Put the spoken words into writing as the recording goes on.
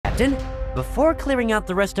Captain. Before clearing out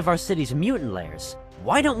the rest of our city's mutant lairs,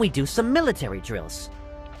 why don't we do some military drills?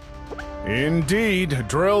 Indeed,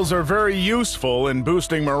 drills are very useful in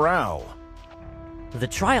boosting morale. The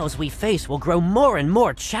trials we face will grow more and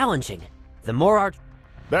more challenging. The more our...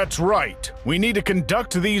 That's right. We need to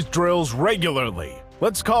conduct these drills regularly.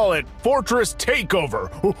 Let's call it Fortress Takeover.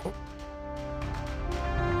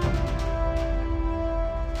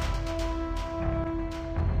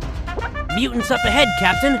 Mutants up ahead,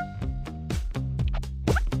 Captain.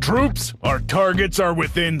 Troops, our targets are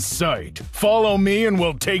within sight. Follow me and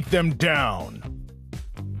we'll take them down.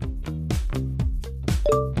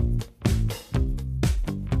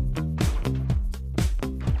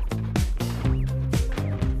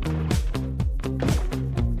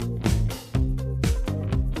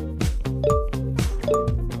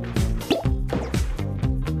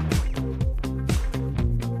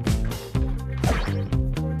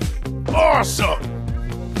 Awesome!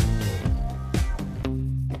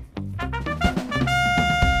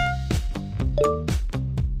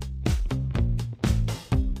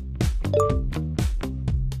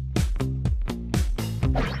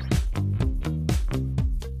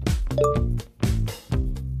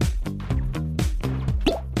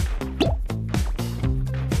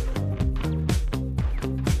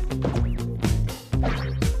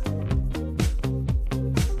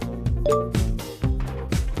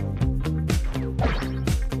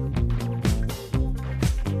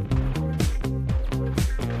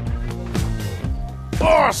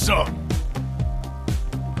 Awesome!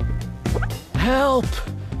 Help!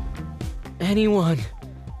 Anyone,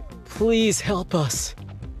 please help us.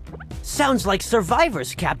 Sounds like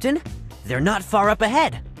survivors, Captain. They're not far up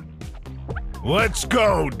ahead. Let's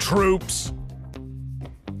go, troops!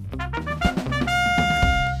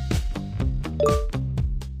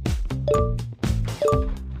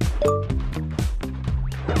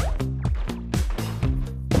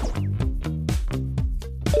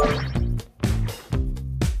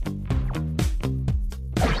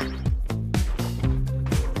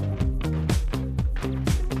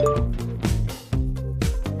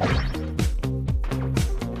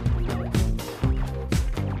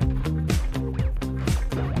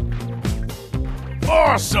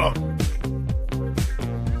 Awesome!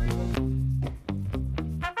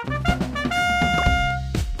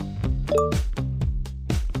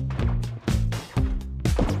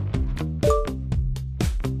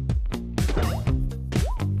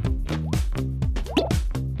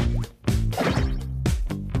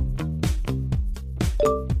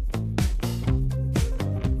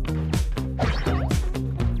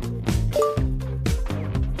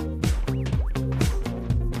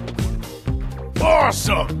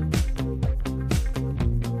 Awesome!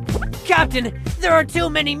 Captain, there are too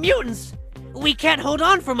many mutants! We can't hold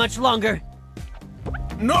on for much longer!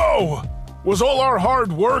 No! Was all our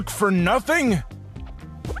hard work for nothing?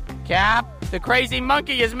 Cap, the crazy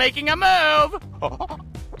monkey is making a move!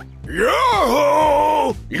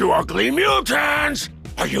 Yo-ho! You ugly mutants!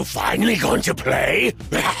 Are you finally going to play?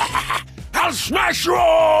 I'll smash you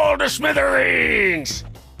all to smithereens!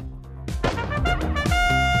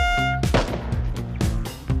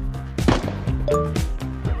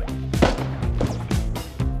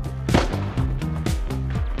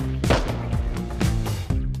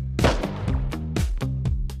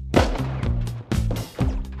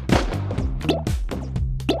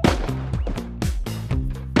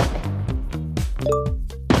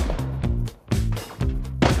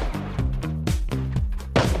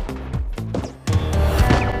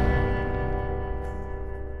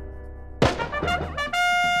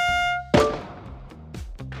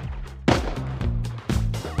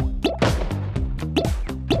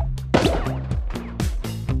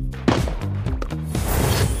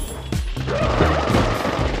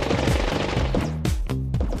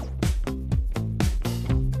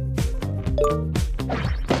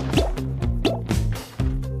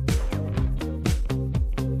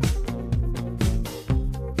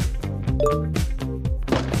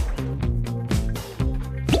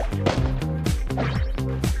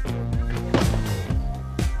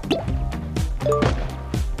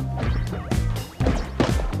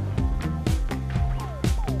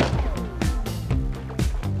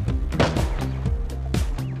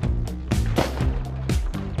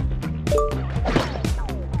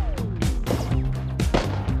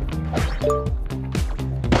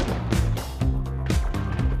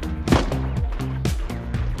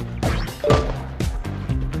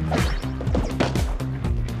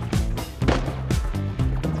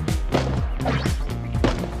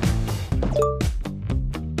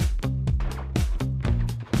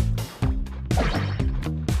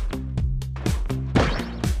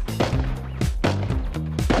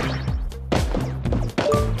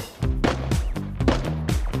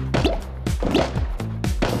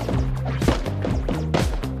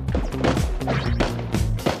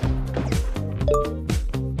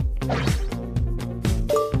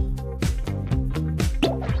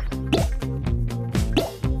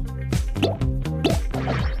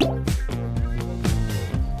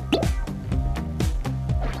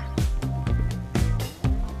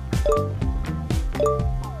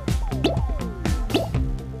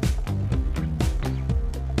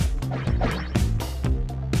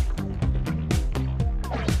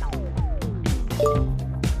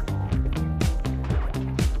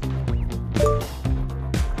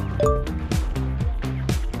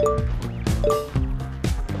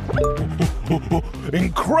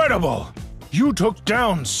 Incredible! You took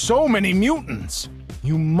down so many mutants.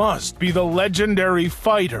 You must be the legendary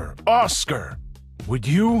fighter, Oscar. Would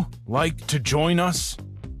you like to join us?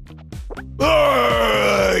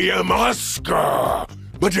 I am Oscar.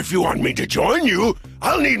 But if you want me to join you,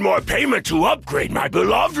 I'll need more payment to upgrade my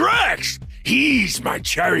beloved Rex. He's my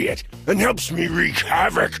chariot and helps me wreak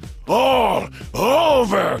havoc all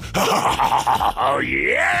over. Oh,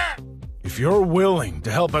 yeah! If you're willing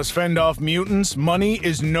to help us fend off mutants, money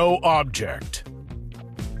is no object.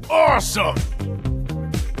 Awesome!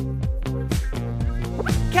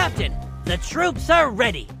 Captain, the troops are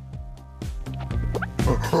ready.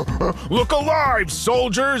 Look alive,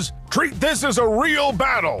 soldiers! Treat this as a real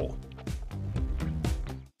battle!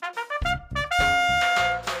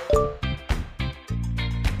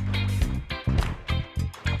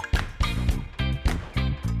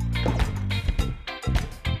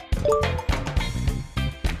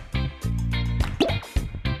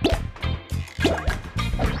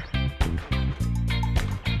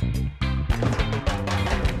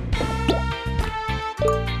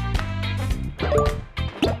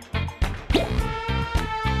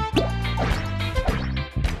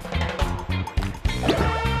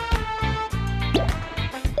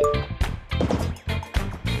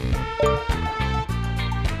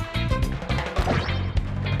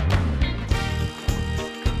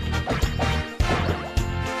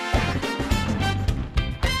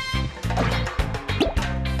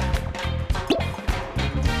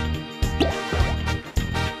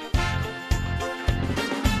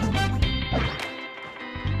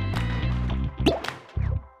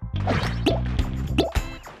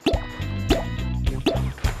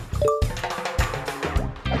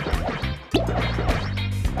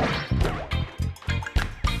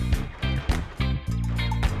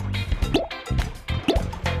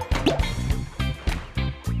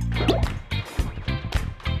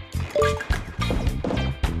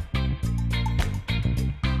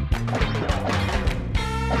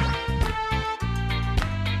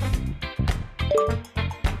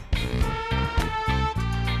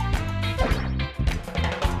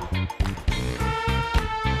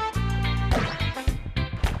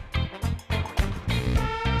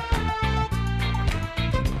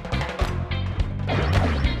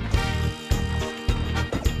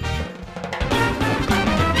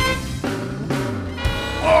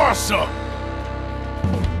 Awesome!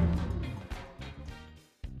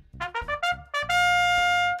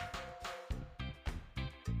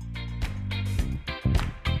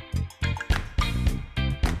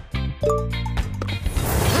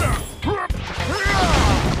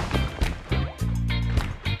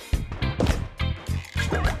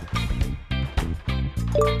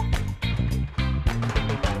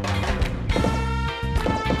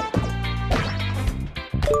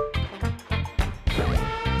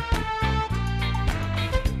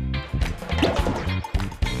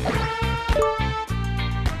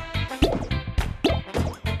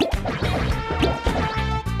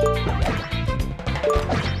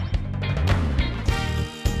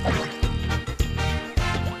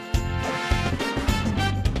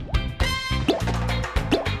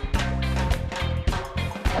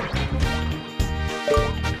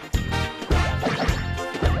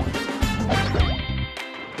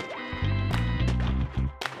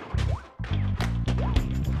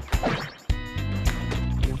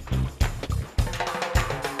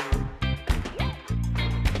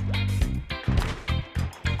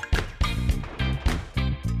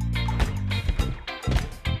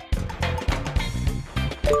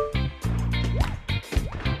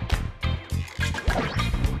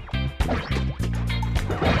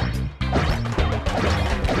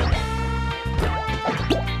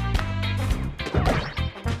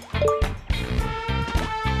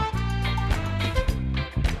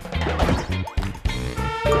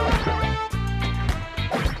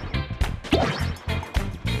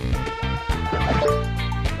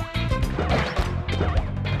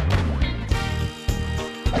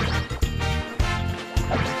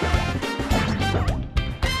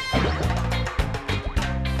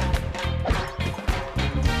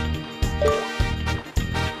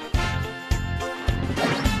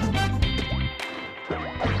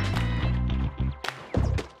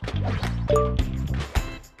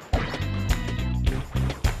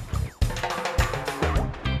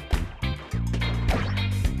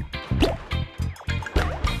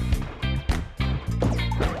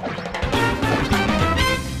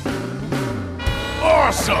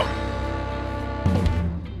 Awesome!